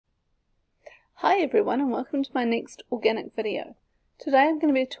Hi everyone and welcome to my next organic video. Today I'm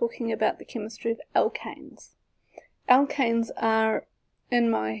going to be talking about the chemistry of alkanes. Alkanes are, in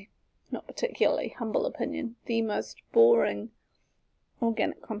my not particularly humble opinion, the most boring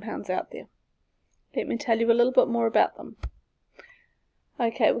organic compounds out there. Let me tell you a little bit more about them.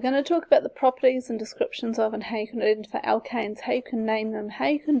 Okay, we're going to talk about the properties and descriptions of and how you can identify alkanes, how you can name them, how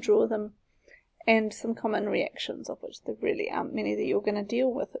you can draw them, and some common reactions, of which there really aren't many that you're going to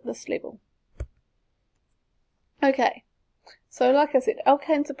deal with at this level. Okay, so like I said,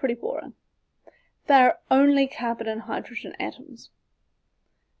 alkanes are pretty boring. They're only carbon and hydrogen atoms.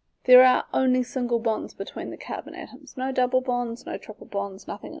 There are only single bonds between the carbon atoms. No double bonds, no triple bonds,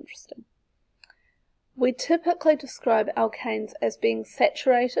 nothing interesting. We typically describe alkanes as being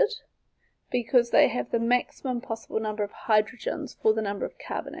saturated because they have the maximum possible number of hydrogens for the number of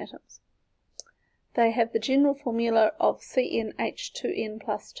carbon atoms. They have the general formula of CnH2n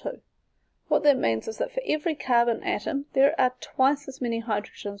plus 2. What that means is that for every carbon atom, there are twice as many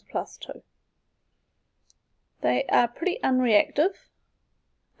hydrogens plus 2. They are pretty unreactive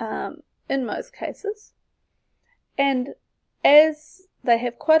in most cases, and as they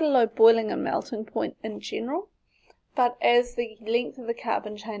have quite a low boiling and melting point in general, but as the length of the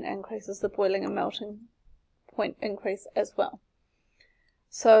carbon chain increases, the boiling and melting point increase as well.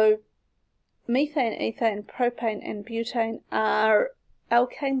 So methane, ethane, propane and butane are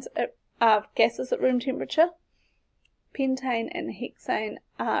alkanes are gases at room temperature. Pentane and hexane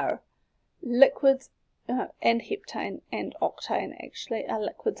are liquids, and heptane and octane actually are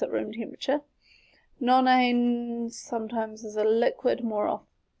liquids at room temperature. Nonane sometimes is a liquid,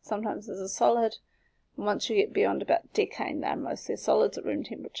 sometimes is a solid. And once you get beyond about decane, they're mostly solids at room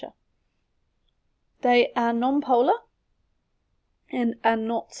temperature. They are nonpolar and are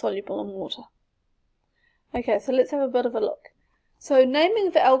not soluble in water. Okay, so let's have a bit of a look. So naming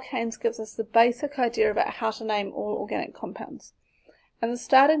of alkanes gives us the basic idea about how to name all organic compounds. And the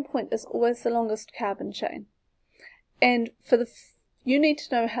starting point is always the longest carbon chain. And you need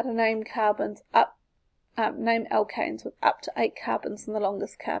to know how to name name alkanes with up to 8 carbons in the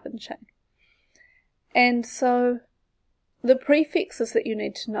longest carbon chain. And so the prefixes that you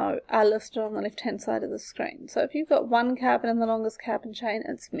need to know are listed on the left hand side of the screen. So if you've got 1 carbon in the longest carbon chain,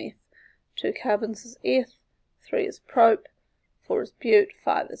 it's meth. 2 carbons is eth, 3 is prop, 4 is but,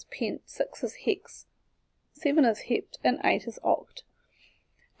 5 is pent, 6 is hex, 7 is hept, and 8 is oct.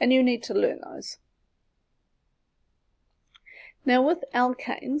 And you need to learn those. Now with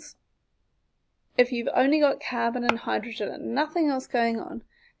alkanes, if you've only got carbon and hydrogen and nothing else going on,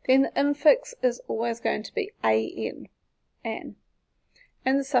 then the infix is always going to be an, and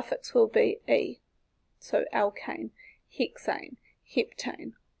the suffix will be e. So alkane, hexane,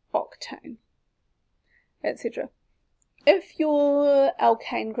 heptane, octane, etc. If your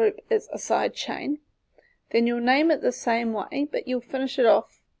alkane group is a side chain, then you'll name it the same way, but you'll finish it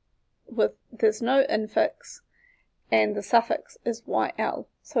off with there's no infix and the suffix is YL.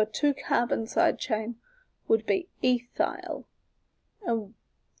 So a 2 carbon side chain would be ethyl, a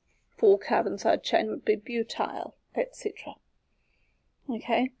 4 carbon side chain would be butyl, etc.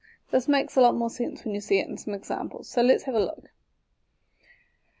 Okay, this makes a lot more sense when you see it in some examples. So let's have a look.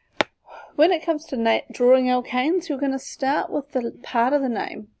 When it comes to drawing alkanes, you're going to start with the part of the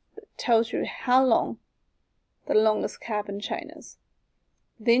name that tells you how long the longest carbon chain is.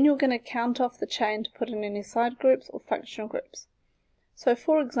 Then you're going to count off the chain to put in any side groups or functional groups. So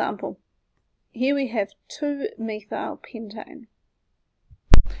for example, here we have 2-methylpentane.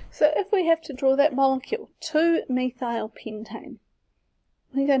 So if we have to draw that molecule, 2-methylpentane,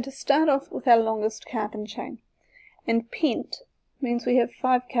 we're going to start off with our longest carbon chain. And pent means we have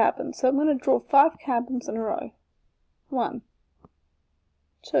 5 carbons, so I'm going to draw 5 carbons in a row. 1,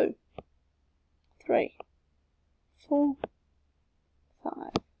 2, 3, 4, 5.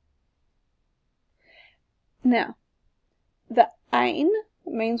 Now, the ane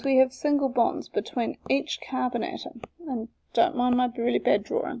means we have single bonds between each carbon atom, and don't mind my really bad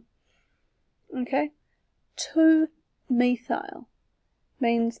drawing. Okay, 2-methyl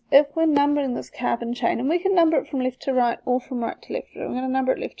means if we're numbering this carbon chain, and we can number it from left to right or from right to left, I'm going to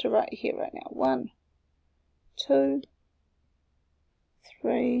number it left to right here right now. 1, 2,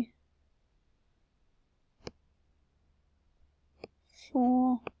 3,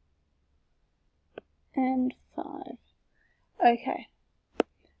 4, and 5. Okay,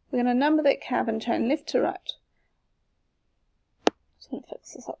 we're going to number that carbon chain left to right. I'm just going to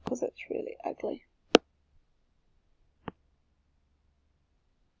fix this up because it's really ugly.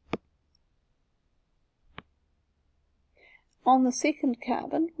 On the second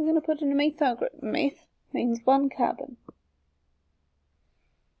carbon, we're going to put in a methyl group. Meth means 1 carbon.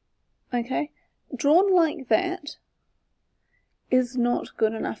 Okay, drawn like that is not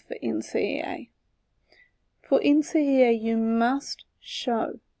good enough for NCEA. For NCEA, you must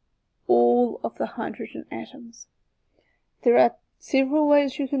show all of the hydrogen atoms. There are several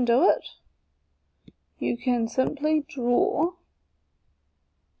ways you can do it. You can simply draw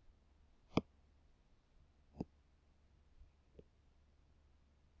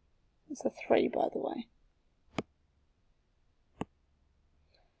it's a 3, by the way.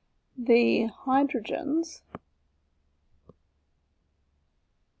 The hydrogens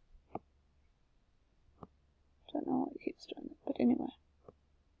don't know why it keeps doing that, but anyway.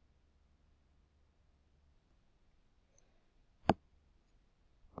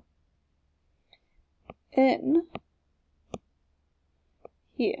 In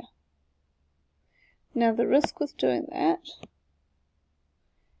here. Now the risk with doing that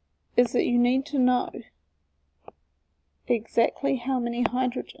is that you need to know exactly how many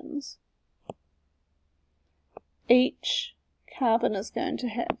hydrogens each carbon is going to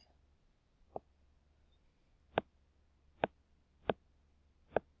have.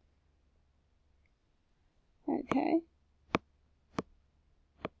 Okay.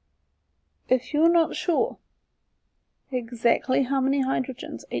 If you're not sure exactly how many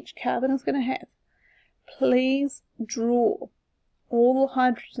hydrogens each carbon is going to have, please draw all the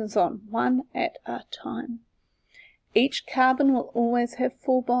hydrogens on one at a time. Each carbon will always have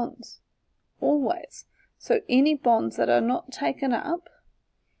 4 bonds. Always. So any bonds that are not taken up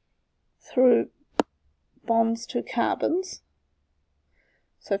through bonds to carbons.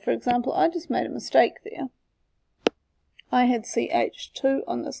 So for example, I just made a mistake there. I had CH2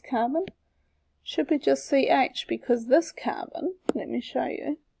 on this carbon. Should be just CH, because this carbon, let me show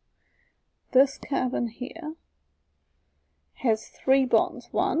you, this carbon here has 3 bonds.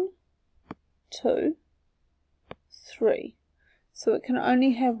 1, 2, 3. So it can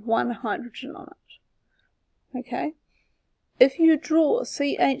only have 1 hydrogen on it. Okay? If you draw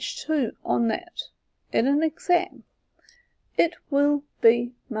CH2 on that in an exam, it will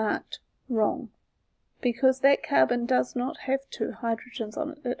be marked wrong, because that carbon does not have 2 hydrogens on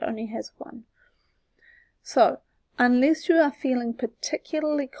it, it only has 1. So, unless you are feeling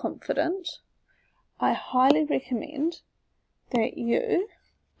particularly confident, I highly recommend that you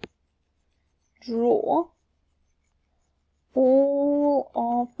draw all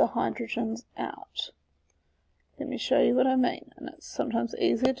of the hydrogens out. Let me show you what I mean, and it's sometimes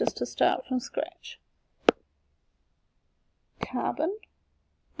easier just to start from scratch. Carbon,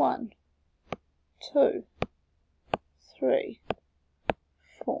 1, 2, 3,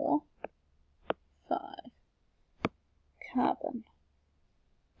 4, 5. Carbon.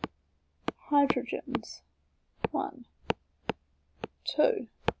 Hydrogens, 1, 2,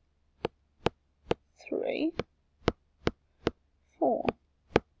 3, 4,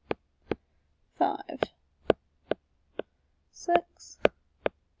 5, 6,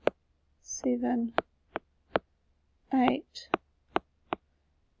 7, 8,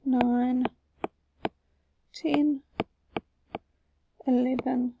 9, 10,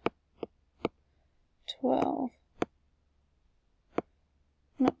 11, 12.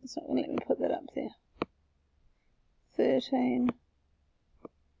 No, it's not going to let me put that up there. 13,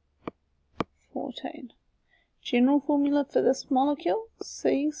 14. General formula for this molecule,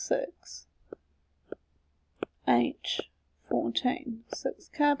 C6, H14. 6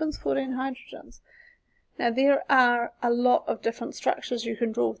 carbons, 14 hydrogens. Now there are a lot of different structures you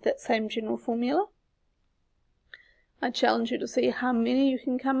can draw with that same general formula. I challenge you to see how many you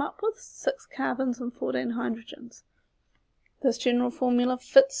can come up with. 6 carbons and 14 hydrogens. This general formula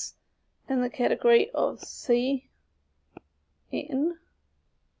fits in the category of CN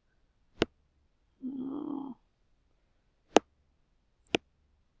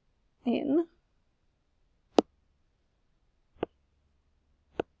N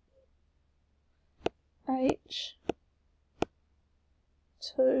H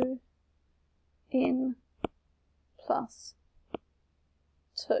 2 N plus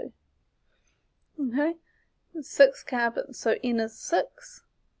 2. Okay, 6 carbons, so N is 6,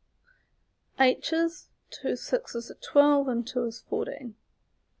 H's, 2 6s are 12 and 2 is 14.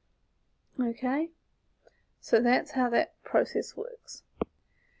 Okay, so that's how that process works.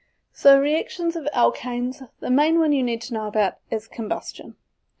 So reactions of alkanes, the main one you need to know about is combustion.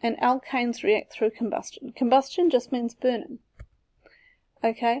 And alkanes react through combustion. Combustion just means burning.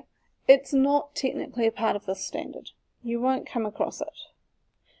 Okay, it's not technically a part of this standard. You won't come across it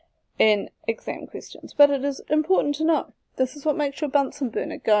in exam questions, but it is important to know. This is what makes your Bunsen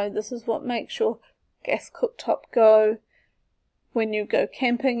burner go. This is what makes your gas cooktop go. When you go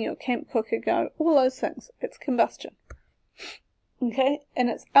camping, your camp cooker go. All those things. It's combustion. Okay, and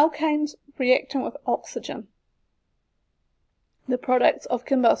it's alkanes reacting with oxygen. The products of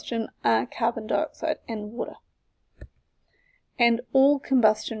combustion are carbon dioxide and water. And all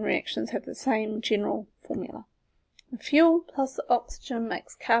combustion reactions have the same general formula. The fuel plus the oxygen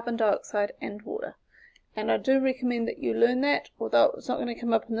makes carbon dioxide and water. And I do recommend that you learn that, although it's not going to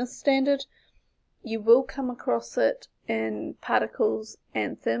come up in this standard. You will come across it in particles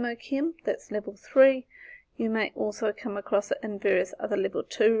and thermochem, that's level 3. You may also come across it in various other level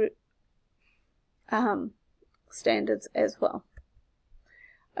 2 standards as well.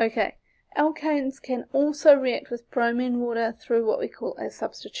 Okay, alkanes can also react with bromine water through what we call a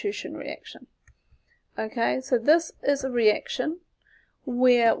substitution reaction. Okay, so this is a reaction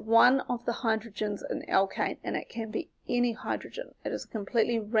where one of the hydrogens in the alkane, and it can be any hydrogen, it is a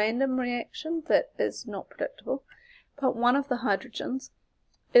completely random reaction that is not predictable, but one of the hydrogens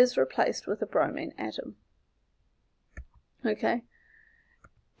is replaced with a bromine atom. Okay,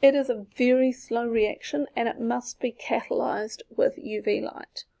 it is a very slow reaction and it must be catalyzed with UV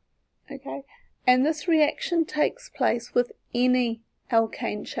light. Okay, and this reaction takes place with any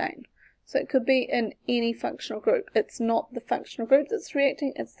alkane chain. So it could be in any functional group. It's not the functional group that's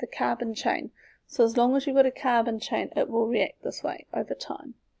reacting, it's the carbon chain. So as long as you've got a carbon chain, it will react this way over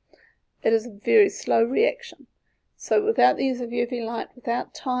time. It is a very slow reaction. So without the use of UV light,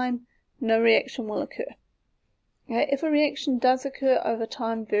 without time, no reaction will occur. Okay, if a reaction does occur over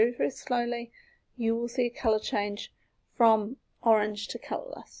time very, very slowly, you will see a colour change from orange to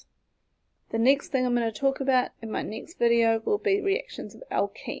colourless. The next thing I'm going to talk about in my next video will be reactions of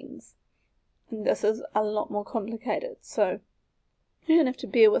alkenes. And this is a lot more complicated, so you're going to have to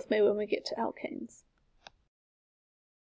bear with me when we get to alkenes.